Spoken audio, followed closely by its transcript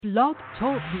Blog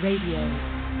Talk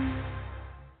Radio.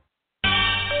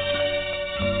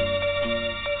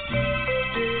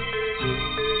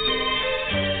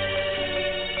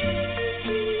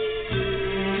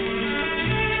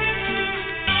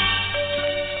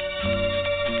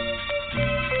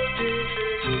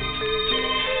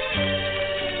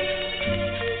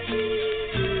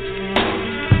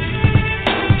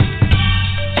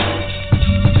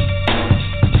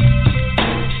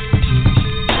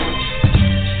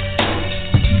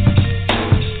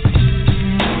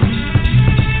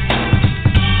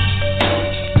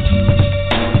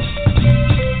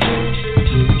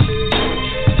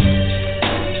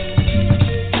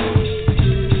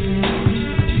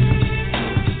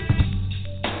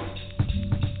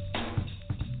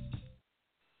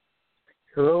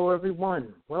 Hello,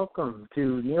 everyone. Welcome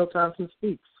to Neil Thompson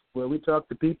Speaks, where we talk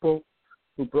to people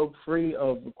who broke free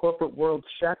of the corporate world's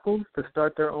shackles to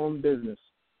start their own business.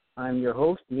 I'm your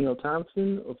host, Neil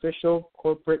Thompson, official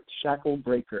corporate shackle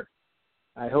breaker.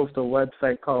 I host a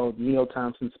website called Neil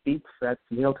Thompson Speaks. That's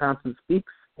Neil Thompson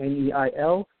Speaks,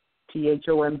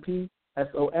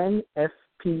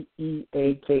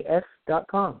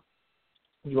 NeilThompsonspeaks.com.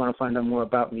 If you want to find out more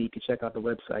about me, you can check out the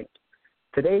website.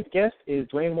 Today's guest is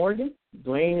Dwayne Morgan.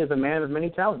 Dwayne is a man of many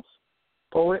talents: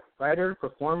 poet, writer,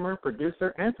 performer,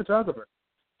 producer, and photographer.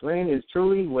 Dwayne is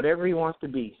truly whatever he wants to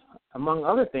be. Among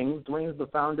other things, Dwayne is the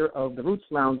founder of the Roots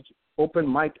Lounge Open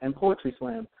Mic and Poetry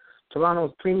Slam,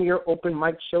 Toronto's premier open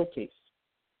mic showcase.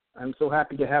 I'm so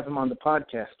happy to have him on the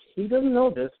podcast. He doesn't know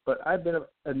this, but I've been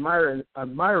an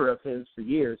admirer of his for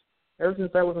years, ever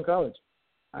since I was in college.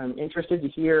 I'm interested to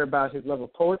hear about his love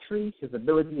of poetry, his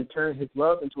ability to turn his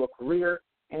love into a career,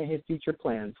 and his future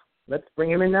plans. Let's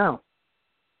bring him in now.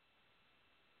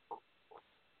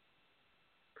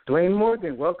 Dwayne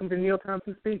Morgan, welcome to Neil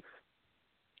Thompson Speaks.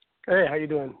 Hey, how you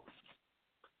doing?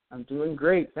 I'm doing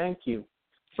great, thank you.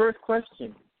 First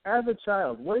question, as a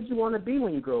child, what did you want to be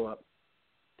when you grow up?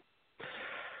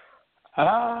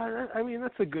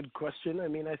 That's a good question. I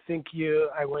think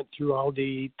I went through all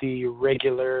the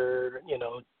regular,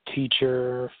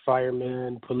 teacher,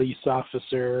 fireman, police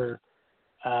officer,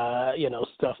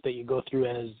 stuff that you go through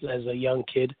as a young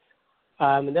kid.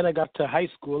 And then I got to high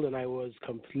school and I was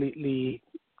completely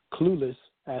clueless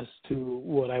as to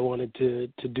what I wanted to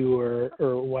do or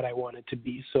what I wanted to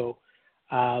be. So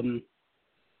I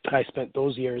spent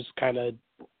those years kind of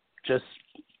just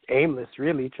aimless,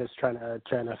 really, just trying to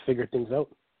figure things out.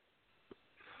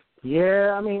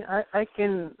 Yeah, I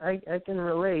can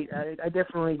relate. I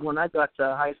definitely, when I got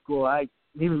to high school,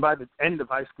 even by the end of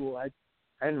high school, I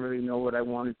didn't really know what I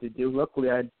wanted to do.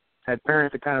 Luckily, I had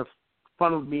parents that kind of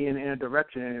funneled me in a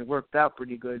direction, and it worked out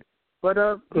pretty good. But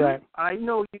right. I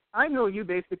know you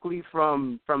basically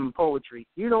from poetry.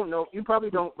 You probably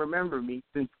don't remember me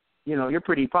since you're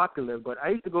pretty popular. But I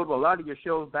used to go to a lot of your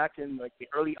shows back in like the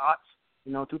early aughts,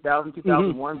 2000,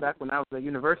 2001, back when I was a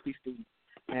university student.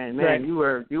 And man,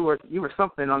 right. you were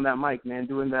something on that mic, man,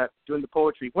 doing the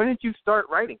poetry. When did you start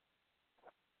writing?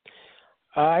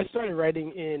 I started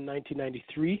writing in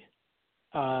 1993.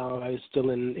 I was still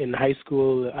in high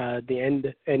school, the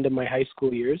end of my high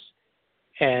school years,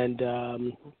 and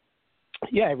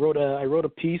I wrote a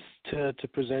piece to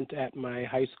present at my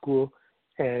high school,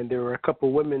 and there were a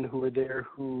couple women who were there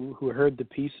who heard the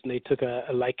piece, and they took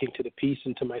a liking to the piece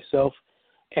and to myself.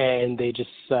 And they just,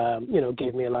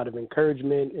 gave me a lot of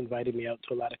encouragement, invited me out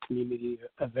to a lot of community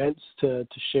events to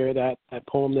share that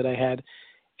poem that I had.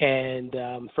 And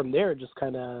from there, it just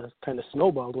kind of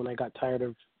snowballed. When I got tired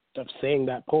of saying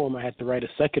that poem, I had to write a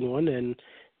second one. And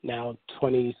now,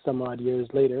 20 some odd years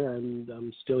later,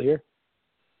 I'm still here.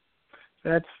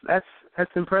 That's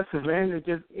impressive, man.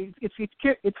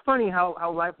 It's funny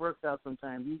how life works out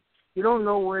sometimes. You don't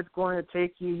know where it's going to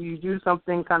take you. You do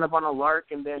something kind of on a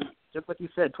lark, and then, just like you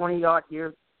said, 20-odd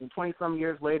years and 20-some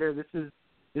years later, this is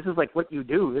like what you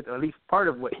do. It's at least part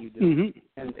of what you do. Mm-hmm.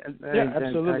 And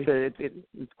absolutely.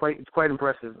 It's quite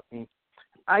impressive.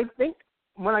 I think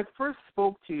when I first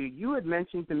spoke to you, you had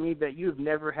mentioned to me that you've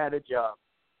never had a job.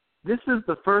 This is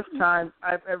the first time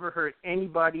I've ever heard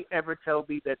anybody ever tell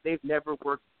me that they've never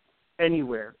worked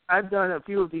anywhere. I've done a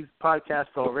few of these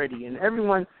podcasts already, and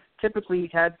everyone typically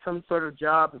had some sort of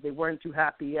job that they weren't too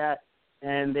happy at,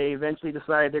 and they eventually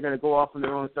decided they're going to go off on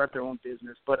their own and start their own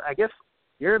business. But I guess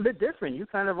you're a bit different. You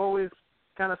kind of always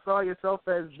kind of saw yourself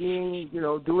as being,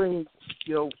 doing,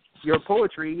 your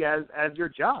poetry as your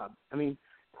job. Is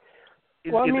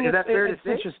that fair to say? It's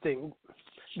interesting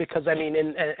because, I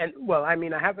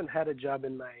haven't had a job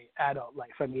in my adult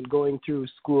life. Going through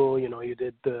school, you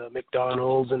did the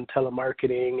McDonald's and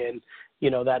telemarketing and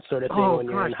that sort of thing when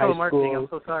you're in high telemarketing, school. I'm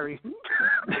so sorry.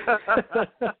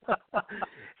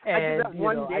 And, I did that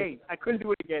one day. I couldn't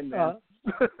do it again, man.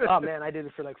 Oh, man, I did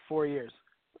it for like 4 years,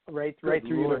 right through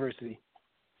university.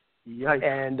 Yikes.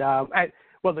 And,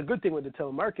 the good thing with the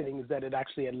telemarketing is that it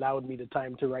actually allowed me the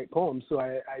time to write poems. So,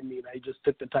 I just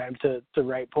took the time to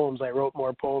write poems. I wrote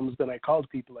more poems than I called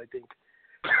people, I think.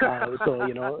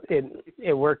 So,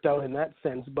 it worked out in that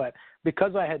sense. But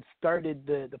because I had started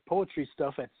the poetry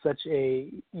stuff at such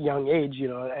a young age,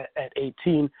 at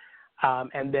 18,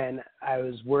 and then I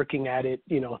was working at it,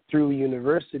 through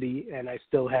university, and I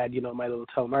still had, my little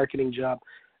telemarketing job.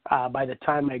 By the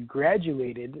time I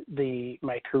graduated,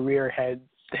 my career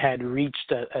had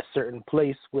reached a certain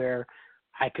place where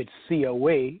I could see a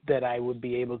way that I would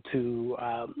be able to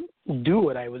do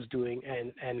what I was doing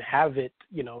and have it,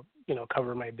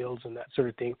 cover my bills and that sort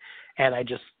of thing. And I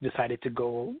just decided to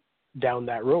go down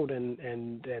that road,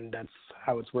 and that's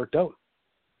how it's worked out.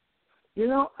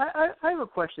 I have a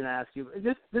question to ask you.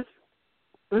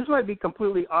 This might be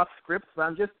completely off script, but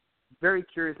I'm just very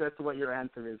curious as to what your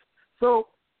answer is. So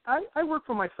I work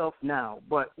for myself now,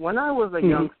 but when I was a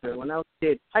youngster, when I was a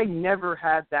kid, I never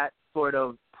had that sort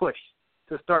of push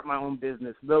to start my own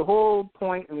business. The whole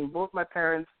point, both my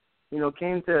parents,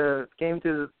 came to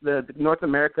the North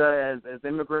America as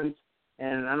immigrants,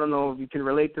 and I don't know if you can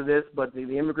relate to this, but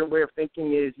the immigrant way of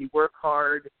thinking is you work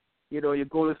hard, you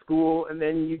go to school, and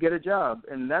then you get a job,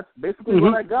 and that's basically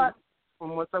what I got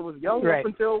from once I was young up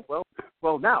until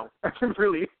now.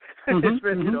 Really, it's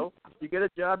been you get a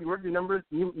job, you work your numbers,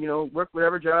 you work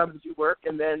whatever jobs you work,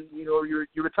 and then you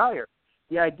retire.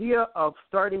 The idea of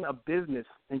starting a business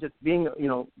and just being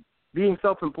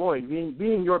self-employed,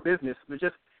 being your business was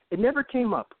just, it never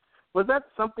came up. Was that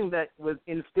something that was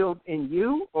instilled in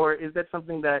you, or is that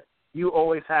something that you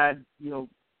always had,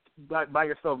 by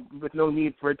yourself with no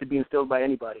need for it to be instilled by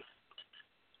anybody?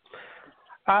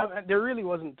 There really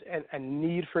wasn't a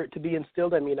need for it to be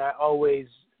instilled. I always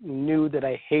knew that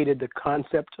I hated the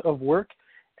concept of work,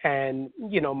 and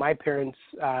my parents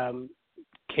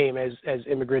came as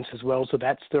immigrants as well, so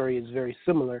that story is very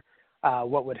similar.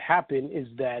 What would happen is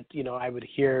that I would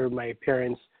hear my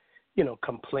parents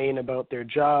complain about their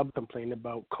job, complain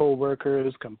about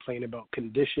coworkers, complain about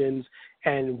conditions,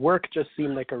 and work just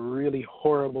seemed like a really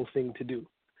horrible thing to do.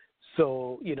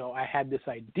 So, I had this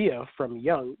idea from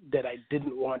young that I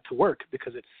didn't want to work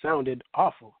because it sounded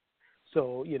awful.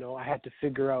 So, I had to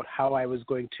figure out how I was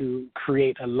going to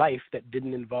create a life that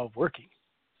didn't involve working.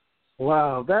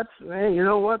 Wow, you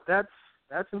know what? That's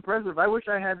impressive. I wish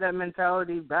I had that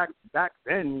mentality back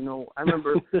then. I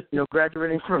remember,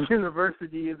 graduating from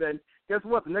university, and then guess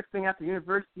what? The next thing after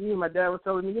university, my dad was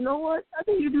telling me, you know what? I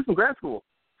think you should do some grad school.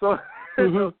 So, I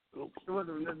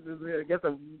guess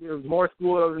it was more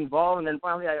school that was involved, and then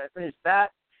finally I finished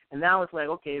that, and now it's like,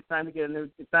 okay, it's time to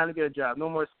get a job. No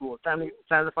more school. It's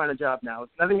time to find a job now.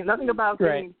 It's nothing about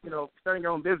getting, starting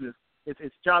your own business.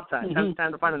 It's job time. It's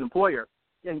time to find an employer.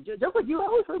 And just like you, I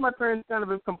always heard my parents kind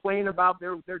of complain about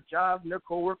their jobs and their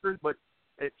coworkers, but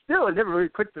it never really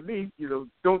clicked to me.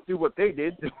 Don't do what they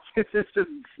did. It's just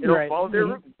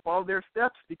follow their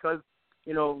steps, because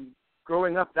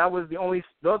growing up, that was the only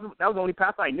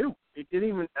path I knew. It didn't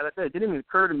even, as I said, it didn't even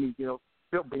occur to me,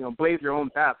 blaze your own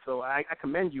path. So I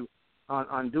commend you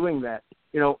on doing that.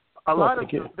 There are a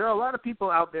lot of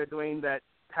people out there, Dwayne, that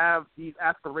have these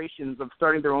aspirations of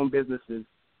starting their own businesses.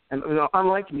 And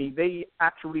unlike me, they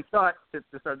actually thought to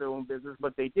start their own business,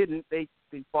 but they didn't. They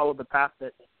followed the path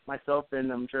that myself and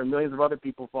I'm sure millions of other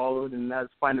people followed, and that's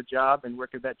find a job and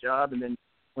work at that job. And then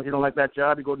when you don't like that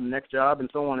job, you go to the next job, and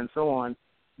so on and so on.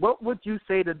 What would you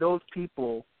say to those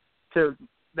people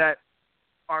that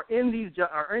are in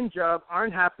jobs,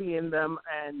 aren't happy in them,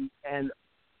 and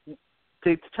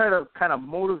to try to kind of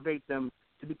motivate them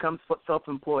to become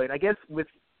self-employed? I guess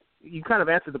you kind of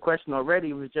answered the question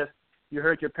already. It was just, you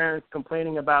heard your parents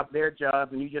complaining about their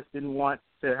jobs, and you just didn't want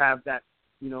to have that,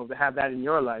 to have that in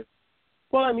your life.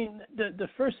 Well, the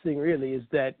first thing really is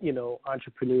that,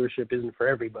 entrepreneurship isn't for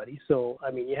everybody. So,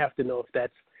 you have to know if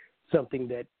that's something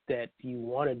that you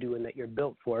want to do and that you're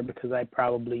built for, because I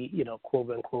probably, quote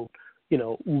unquote,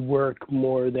 work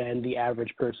more than the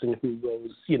average person who goes,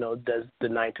 does the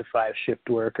 9-to-5 shift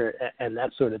work and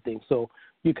that sort of thing. So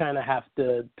you kind of have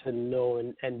to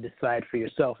know and decide for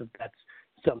yourself if that's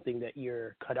something that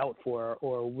you're cut out for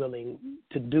or willing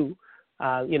to do.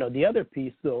 The other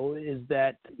piece, though, is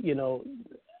that,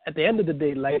 at the end of the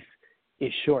day, life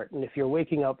is short. And if you're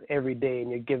waking up every day and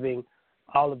you're giving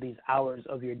all of these hours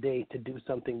of your day to do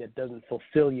something that doesn't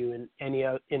fulfill you in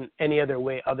any other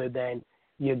way other than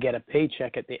you get a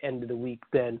paycheck at the end of the week,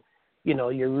 then,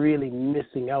 you're really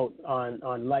missing out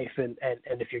on life. And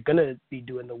if you're going to be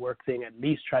doing the work thing, at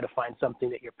least try to find something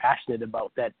that you're passionate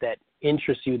about, that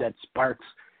interests you, that sparks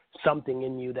something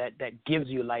in you, that gives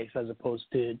you life, as opposed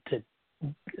to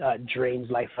drains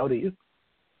life out of you.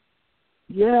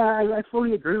 Yeah, I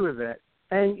fully agree with that.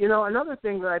 And, another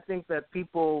thing that I think that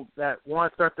people that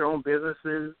want to start their own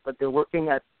businesses, but they're working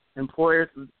at employers,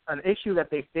 an issue that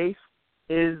they face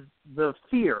is the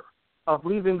fear of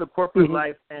leaving the corporate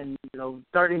life and,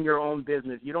 starting your own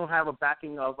business. You don't have a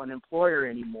backing of an employer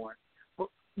anymore.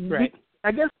 Right.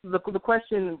 I guess the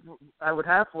question I would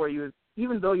have for you is,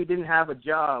 even though you didn't have a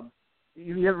job,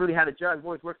 you never really had a job, you've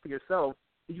always worked for yourself,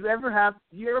 did you ever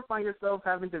find yourself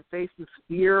having to face this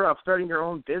fear of starting your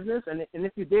own business? And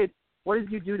if you did, what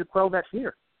did you do to quell that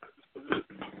fear?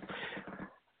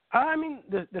 I mean,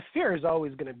 the fear is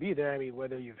always going to be there. I mean,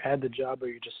 whether you've had the job or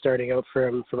you're just starting out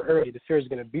from early, the fear is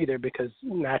going to be there, because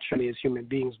naturally as human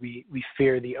beings, we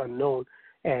fear the unknown.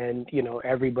 And,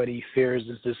 everybody fears,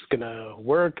 is this going to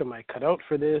work? Am I cut out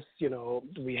for this?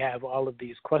 We have all of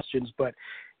these questions. But,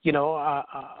 I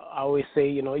always say,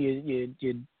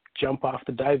 you jump off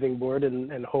the diving board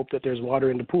and hope that there's water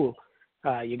in the pool.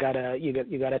 You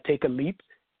gotta take a leap,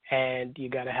 and you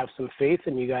gotta have some faith,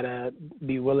 and you gotta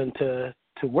be willing to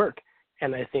work.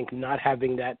 And I think not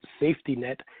having that safety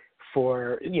net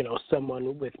for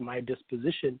someone with my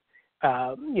disposition,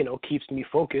 keeps me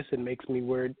focused and makes me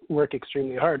work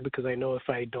extremely hard, because I know if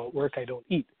I don't work, I don't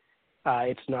eat.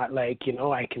 It's not like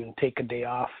I can take a day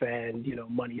off and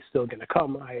money's still gonna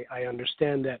come. I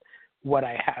understand that what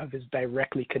I have is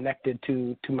directly connected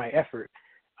to my effort.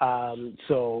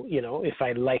 So, if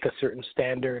I like a certain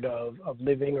standard of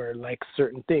living or like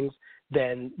certain things,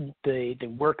 then the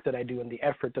work that I do and the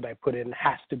effort that I put in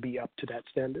has to be up to that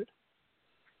standard.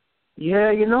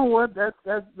 Yeah, you know what? Those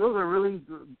are really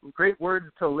great words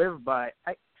to live by.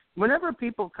 Whenever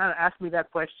people kind of ask me that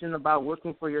question about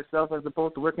working for yourself as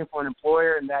opposed to working for an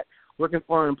employer, and that working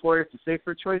for an employer is a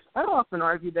safer choice, I often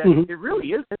argue that it really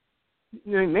isn't.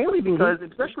 Mainly because,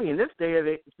 especially in this day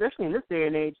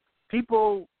and age,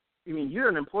 people. I mean, you're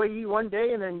an employee one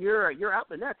day, and then you're out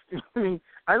the next. I mean,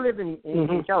 I live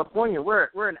in California.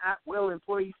 We're an at-will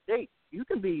employee state. You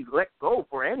can be let go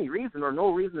for any reason or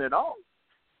no reason at all.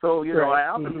 So I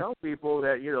often tell people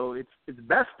that it's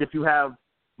best if you have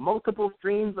multiple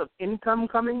streams of income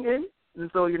coming in,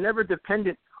 and so you're never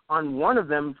dependent on one of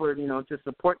them for to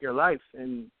support your life.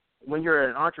 And when you're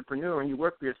an entrepreneur and you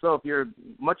work for yourself, you're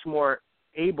much more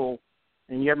able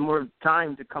and you have more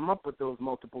time to come up with those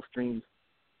multiple streams.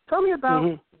 Tell me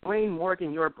about Dwayne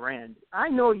Morgan, your brand. I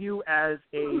know you as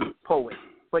a poet,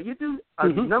 but you do a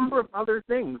number of other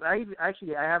things. I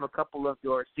have a couple of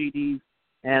your CDs,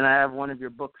 and I have one of your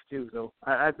books too. So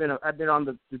I've been on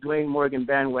the Dwayne Morgan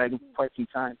bandwagon for quite some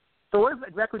time. So what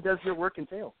exactly does your work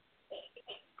entail?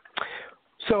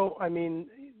 So, I mean,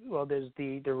 well, there's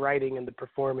the writing and the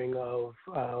performing of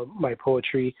my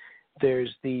poetry.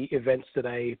 There's the events that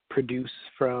I produce,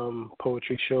 from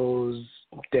poetry shows,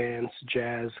 dance,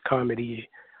 jazz, comedy,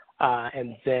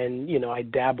 and then, I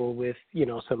dabble with,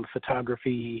 some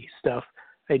photography stuff.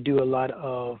 I do a lot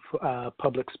of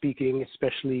public speaking,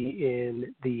 especially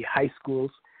in the high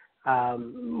schools,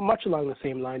 much along the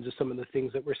same lines of some of the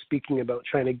things that we're speaking about,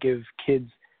 trying to give kids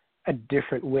a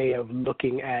different way of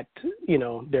looking at,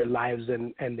 their lives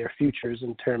and their futures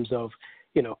in terms of,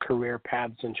 career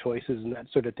paths and choices and that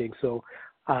sort of thing. So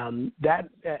that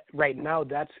right now,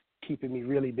 that's keeping me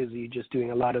really busy, just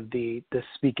doing a lot of the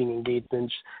speaking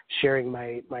engagements, sharing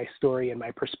my story and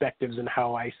my perspectives and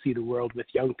how I see the world with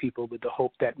young people, with the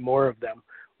hope that more of them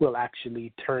will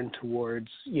actually turn towards,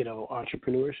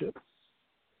 entrepreneurship.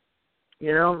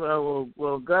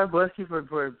 Well, God bless you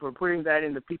for putting that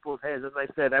into people's heads. As I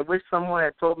said, I wish someone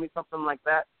had told me something like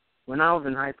that when I was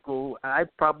in high school. I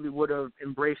probably would have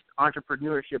embraced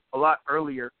entrepreneurship a lot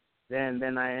earlier than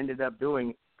I ended up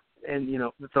doing. And,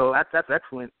 so that's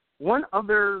excellent. One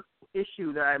other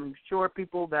issue that I'm sure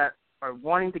people that are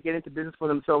wanting to get into business for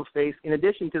themselves face, in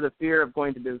addition to the fear of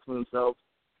going to business for themselves,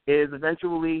 is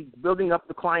eventually building up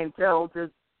the clientele to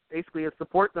basically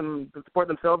support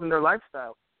themselves in their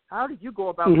lifestyle. How did you go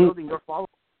about building your following?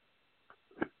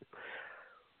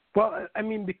 Well, I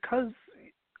mean, because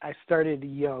I started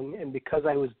young and because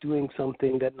I was doing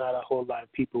something that not a whole lot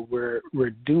of people were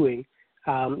doing,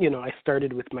 I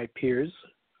started with my peers.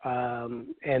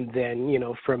 And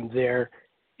then, from there,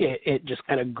 it just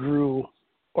kind of grew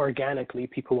organically.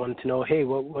 People wanted to know, hey,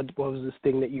 what was this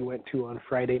thing that you went to on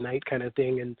Friday night, kind of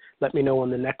thing, and let me know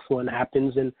when the next one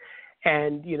happens.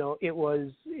 And it was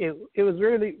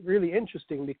really, really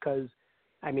interesting because,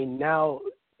 I mean, now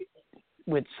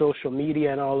with social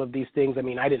media and all of these things, I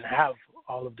mean, I didn't have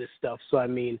all of this stuff. So, I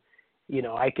mean,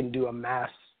 I can do a mass,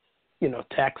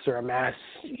 text or a mass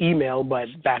email, but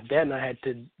back then I had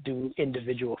to do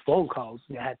individual phone calls.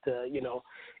 I had to,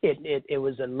 it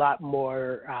was a lot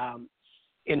more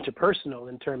interpersonal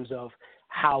in terms of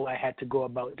how I had to go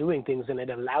about doing things, and it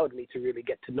allowed me to really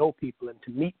get to know people and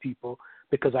to meet people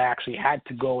because I actually had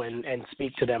to go and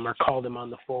speak to them or call them on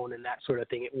the phone and that sort of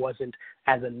thing. It wasn't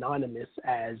as anonymous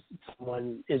as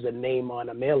someone is a name on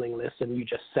a mailing list and you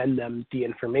just send them the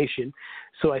information.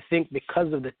 So I think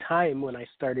because of the time when I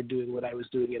started doing what I was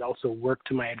doing, it also worked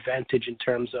to my advantage in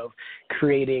terms of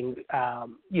creating,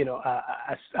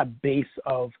 a base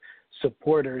of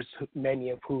supporters, many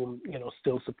of whom,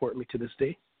 still support me to this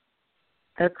day.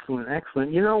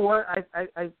 Excellent. You know what? I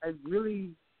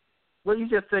really, what you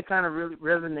just said kind of really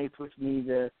resonates with me.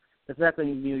 The fact that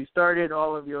you started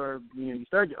all of your, you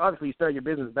started your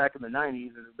business back in the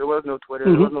 90s. And there was no Twitter,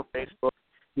 there was no Facebook.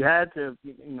 You had to,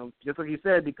 just like you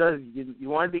said, because you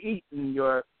wanted to eat, and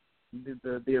your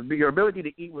ability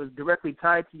to eat was directly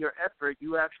tied to your effort.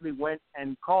 You actually went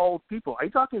and called people. Are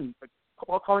you talking like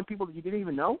calling people that you didn't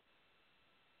even know?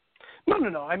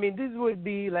 No. I mean, this would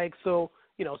be like, so,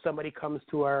 somebody comes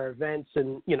to our events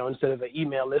and, instead of an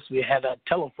email list, we had a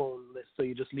telephone list. So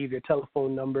you just leave your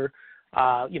telephone number,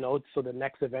 so the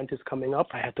next event is coming up.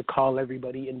 I had to call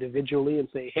everybody individually and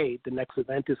say, hey, the next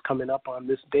event is coming up on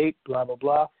this date, blah, blah,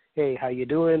 blah. Hey, how you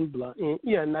doing? Blah,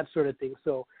 and that sort of thing.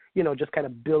 So, just kind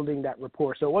of building that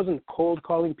rapport. So it wasn't cold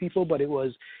calling people, but it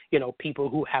was, people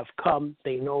who have come,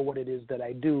 they know what it is that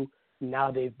I do.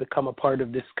 Now they've become a part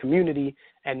of this community,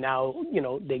 and now,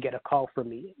 they get a call from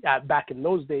me. Back in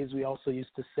those days, we also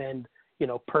used to send,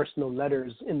 personal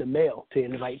letters in the mail to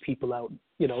invite people out,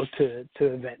 to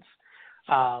events.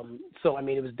 So, I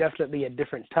mean, it was definitely a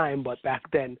different time, but back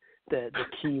then the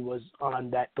key was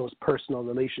on those personal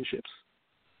relationships.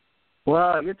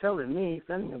 Well, you're telling me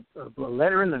sending a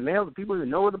letter in the mail to people who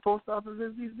know where the post office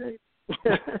is these days?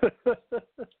 I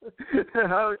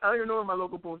don't even know where my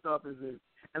local post office is.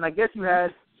 And I guess you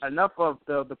had enough of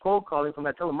the cold calling from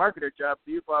that telemarketer job,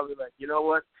 so you're probably like, you know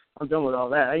what, I'm done with all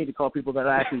that. I need to call people that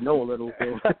I actually know a little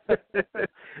bit.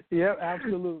 Yeah,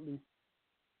 absolutely.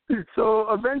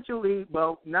 So eventually,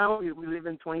 well, now we live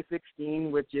in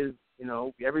 2016, which is,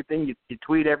 everything. You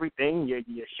tweet everything,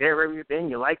 you share everything,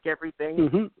 you like everything.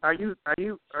 Mm-hmm.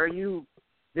 Are you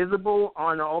visible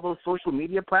on all those social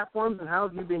media platforms, and how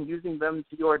have you been using them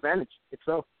to your advantage, if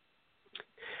so?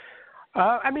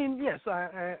 I mean, yes,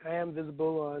 I am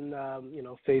visible on,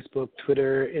 Facebook,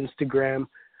 Twitter, Instagram,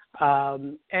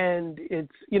 and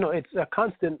it's a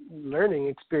constant learning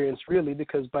experience, really,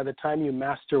 because by the time you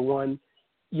master one,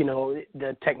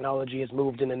 the technology has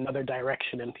moved in another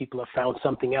direction, and people have found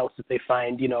something else that they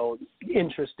find,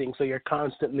 interesting. So you're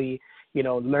constantly,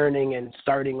 learning and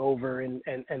starting over and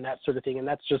that sort of thing, and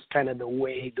that's just kind of the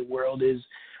way the world is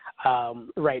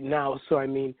right now. So I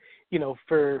mean,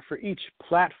 for each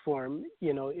platform,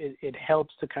 it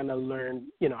helps to kind of learn,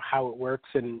 how it works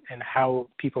and how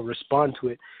people respond to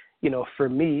it. For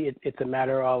me, it's a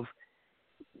matter of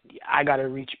I got to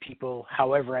reach people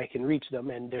however I can reach them,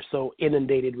 and they're so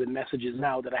inundated with messages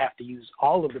now that I have to use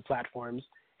all of the platforms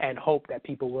and hope that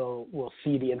people will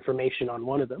see the information on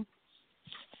one of them.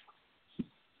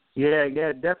 Yeah,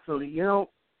 definitely.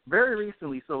 Very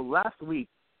recently, so last week,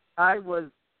 I was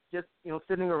just,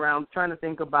 sitting around trying to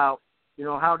think about,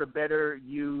 how to better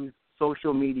use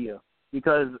social media.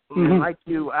 Because, like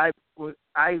you, I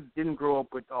didn't grow up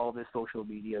with all this social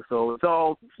media, so it's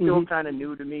all still kind of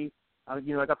new to me. I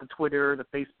got the Twitter, the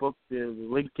Facebook, the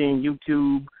LinkedIn,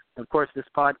 YouTube, and, of course, this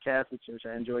podcast, which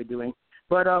I enjoy doing.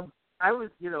 But I was,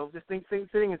 just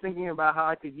sitting and thinking about how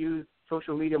I could use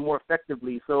social media more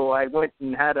effectively. So I went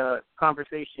and had a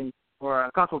conversation or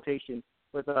a consultation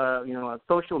with a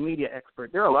social media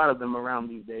expert. There are a lot of them around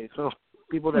these days. So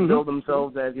people that build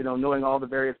themselves as, knowing all the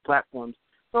various platforms.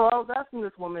 So I was asking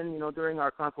this woman, during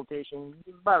our consultation,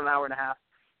 it was about an hour and a half.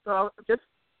 So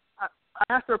I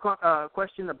asked her a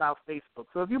question about Facebook.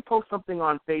 So if you post something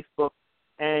on Facebook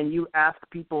and you ask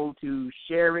people to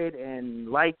share it and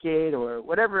like it or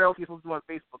whatever else you're supposed to do on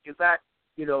Facebook, is that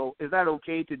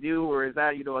okay to do, or is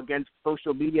that, against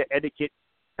social media etiquette?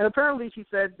 And apparently she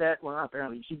said that, well, not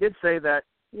apparently, she did say that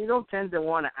you don't tend to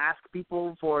want to ask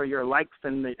people for your likes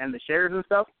and the shares and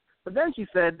stuff. But then she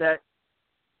said that,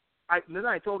 then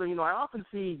I told her, I often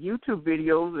see YouTube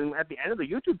videos, and at the end of the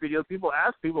YouTube videos, people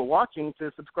ask people watching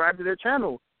to subscribe to their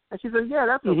channel. And she said, yeah,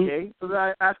 that's okay. So then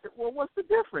I asked her, well, what's the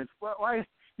difference? Why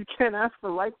you can't ask for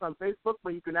likes on Facebook,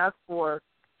 but you can ask for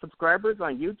subscribers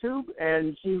on YouTube?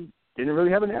 And she didn't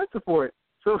really have an answer for it.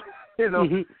 So,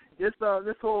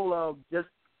 this whole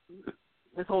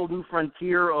this whole new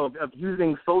frontier of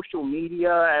using social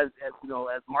media as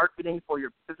marketing for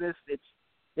your business,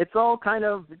 it's all kind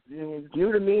of it's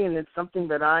new to me, and it's something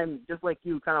that I'm just like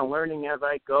you, kind of learning as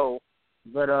I go.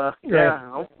 But I'm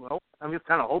just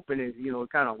kind of hoping it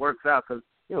kind of works out, because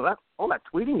that all that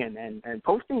tweeting and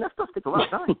posting, that stuff takes a lot of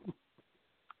time.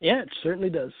 Yeah, it certainly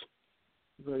does.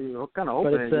 So kind of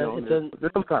hoping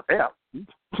there's some kind of payout.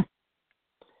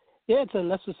 Yeah, it's a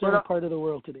necessary part of the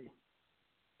world today.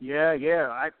 Yeah.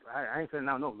 I ain't sending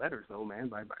out no letters though, man,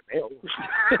 by mail.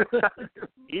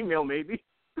 Email maybe.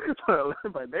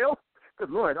 By mail. Good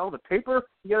Lord, all the paper,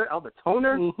 all the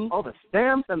toner, all the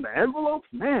stamps and the envelopes,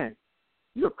 man.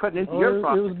 You were cutting into your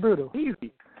profit. It was brutal.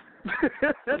 Easy.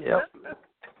 Yep.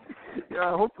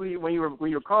 Hopefully, when you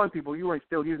were calling people, you weren't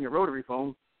still using a rotary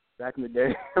phone back in the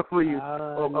day. Hopefully, you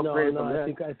upgraded from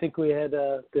that. I think we had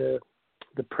the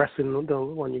pressing, the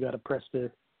one you got to press the.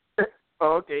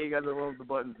 Oh, okay, you got the one with the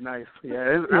buttons. Nice.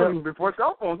 Yeah, that was before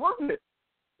cell phones, wasn't it?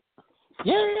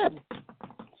 Yeah.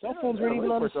 Cell phones weren't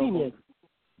even on the scene yet.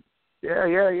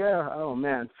 Yeah. Oh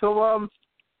man. So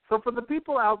for the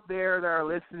people out there that are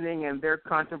listening and they're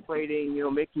contemplating,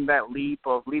 making that leap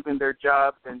of leaving their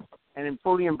jobs and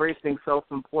fully embracing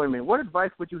self-employment, what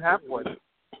advice would you have for them?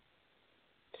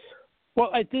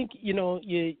 Well, I think, you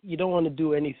don't want to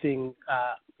do anything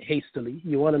hastily.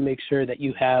 You want to make sure that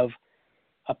you have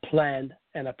a plan,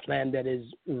 and a plan that is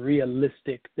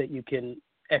realistic, that you can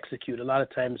execute. A lot of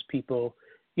times people,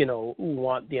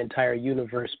 want the entire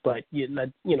universe, but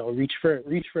reach for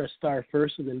a star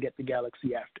first and then get the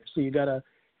galaxy after. So you gotta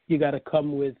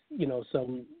come with,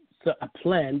 a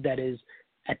plan that is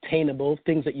attainable,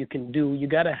 things that you can do. You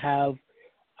gotta have,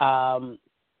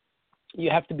 you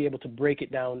have to be able to break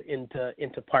it down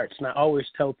into parts. And I always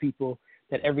tell people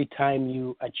that every time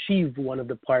you achieve one of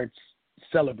the parts,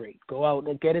 celebrate. Go out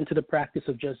and get into the practice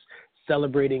of just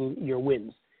celebrating your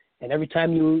wins. And every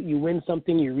time you win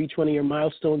something, you reach one of your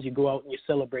milestones, you go out and you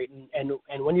celebrate. And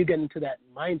when you get into that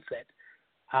mindset,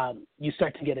 you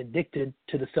start to get addicted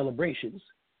to the celebrations,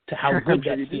 to how good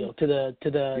that feels, to the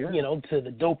to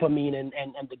the dopamine and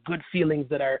the good feelings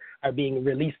that are being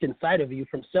released inside of you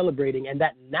from celebrating, and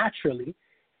that naturally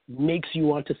makes you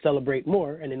want to celebrate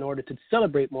more. And in order to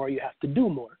celebrate more, you have to do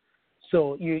more.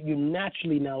 So you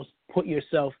naturally now put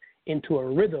yourself into a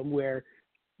rhythm where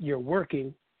you're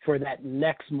working for that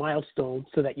next milestone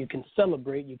so that you can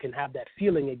celebrate, you can have that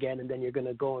feeling again, and then you're going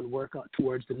to go and work out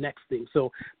towards the next thing.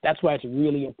 So that's why it's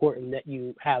really important that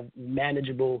you have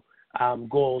manageable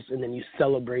goals, and then you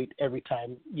celebrate every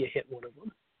time you hit one of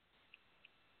them.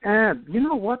 And you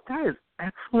know what? That is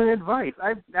excellent advice.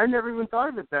 I never even thought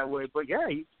of it that way. But, yeah,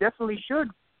 you definitely should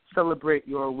celebrate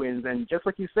your wins. And just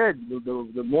like you said,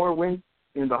 the more wins,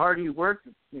 the harder you work,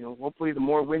 hopefully the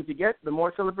more wins you get, the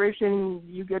more celebration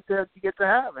you get to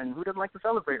have. And who doesn't like to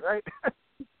celebrate, right?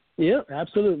 Yeah,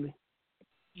 absolutely.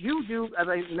 You do, as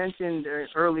I mentioned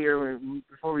earlier,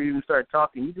 before we even started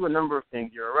talking, you do a number of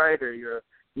things. You're a writer. You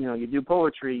do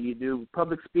poetry. You do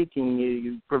public speaking.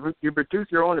 You produce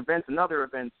your own events and other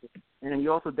events, and then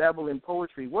you also dabble in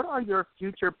poetry. What are your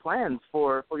future plans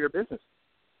for your business?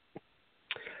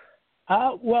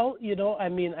 Well,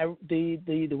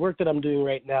 the work that I'm doing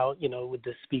right now, with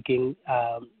the speaking,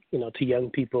 to young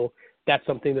people, that's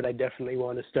something that I definitely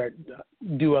want to start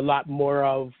do a lot more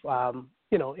of.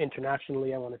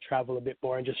 Internationally, I want to travel a bit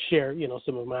more and just share,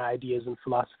 some of my ideas and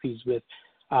philosophies with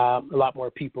a lot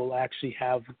more people. I actually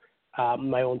have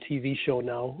my own TV show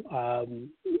now,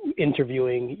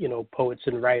 interviewing, poets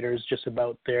and writers just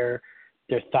about their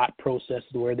thought process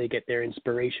and where they get their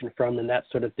inspiration from and that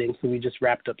sort of thing. So we just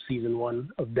wrapped up season 1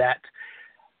 of that.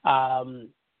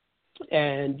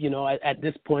 At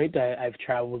this point, I've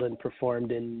traveled and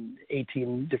performed in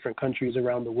 18 different countries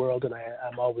around the world, and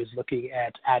I'm always looking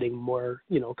at adding more,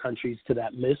 countries to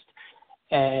that list.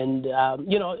 And,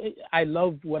 I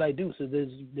love what I do. So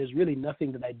there's really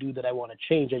nothing that I do that I want to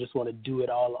change. I just want to do it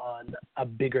all on a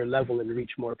bigger level and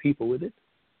reach more people with it.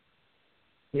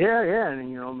 Yeah,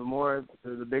 and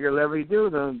the bigger level you do,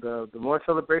 the more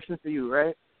celebrations for you,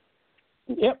 right?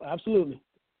 Yep, absolutely.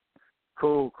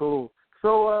 Cool.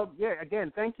 So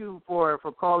again, thank you for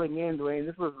calling in, Dwayne.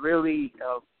 This was really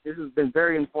this has been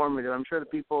very informative. I'm sure the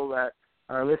people that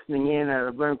are listening in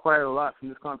have learned quite a lot from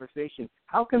this conversation.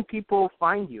 How can people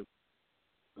find you?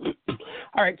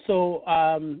 All right, so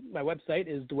my website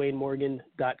is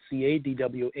dwaynemorgan.ca,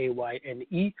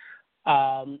 DWAYNE.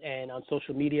 And on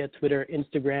social media, Twitter,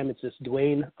 Instagram, it's just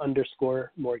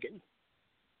Dwayne_Morgan.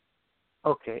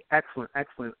 Okay, excellent.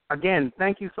 Again,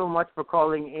 thank you so much for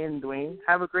calling in, Dwayne.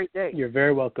 Have a great day. You're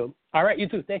very welcome. All right, you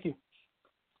too. Thank you.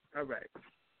 All right.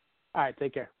 All right,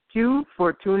 take care. you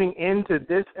for tuning in to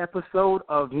this episode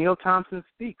of Neil Thompson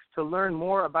Speaks. To learn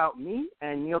more about me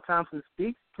and Neil Thompson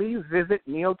Speaks, please visit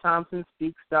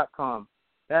neilthompsonspeaks.com.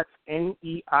 That's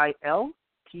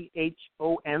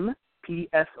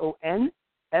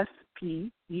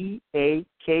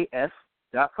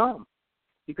neilthompsonspeaks.com.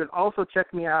 You can also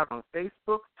check me out on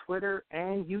Facebook, Twitter,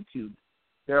 and YouTube.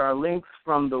 There are links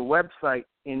from the website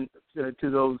to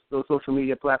those social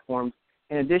media platforms,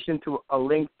 in addition to a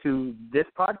link to this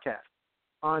podcast.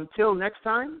 Until next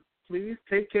time, please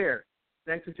take care.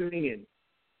 Thanks for tuning in.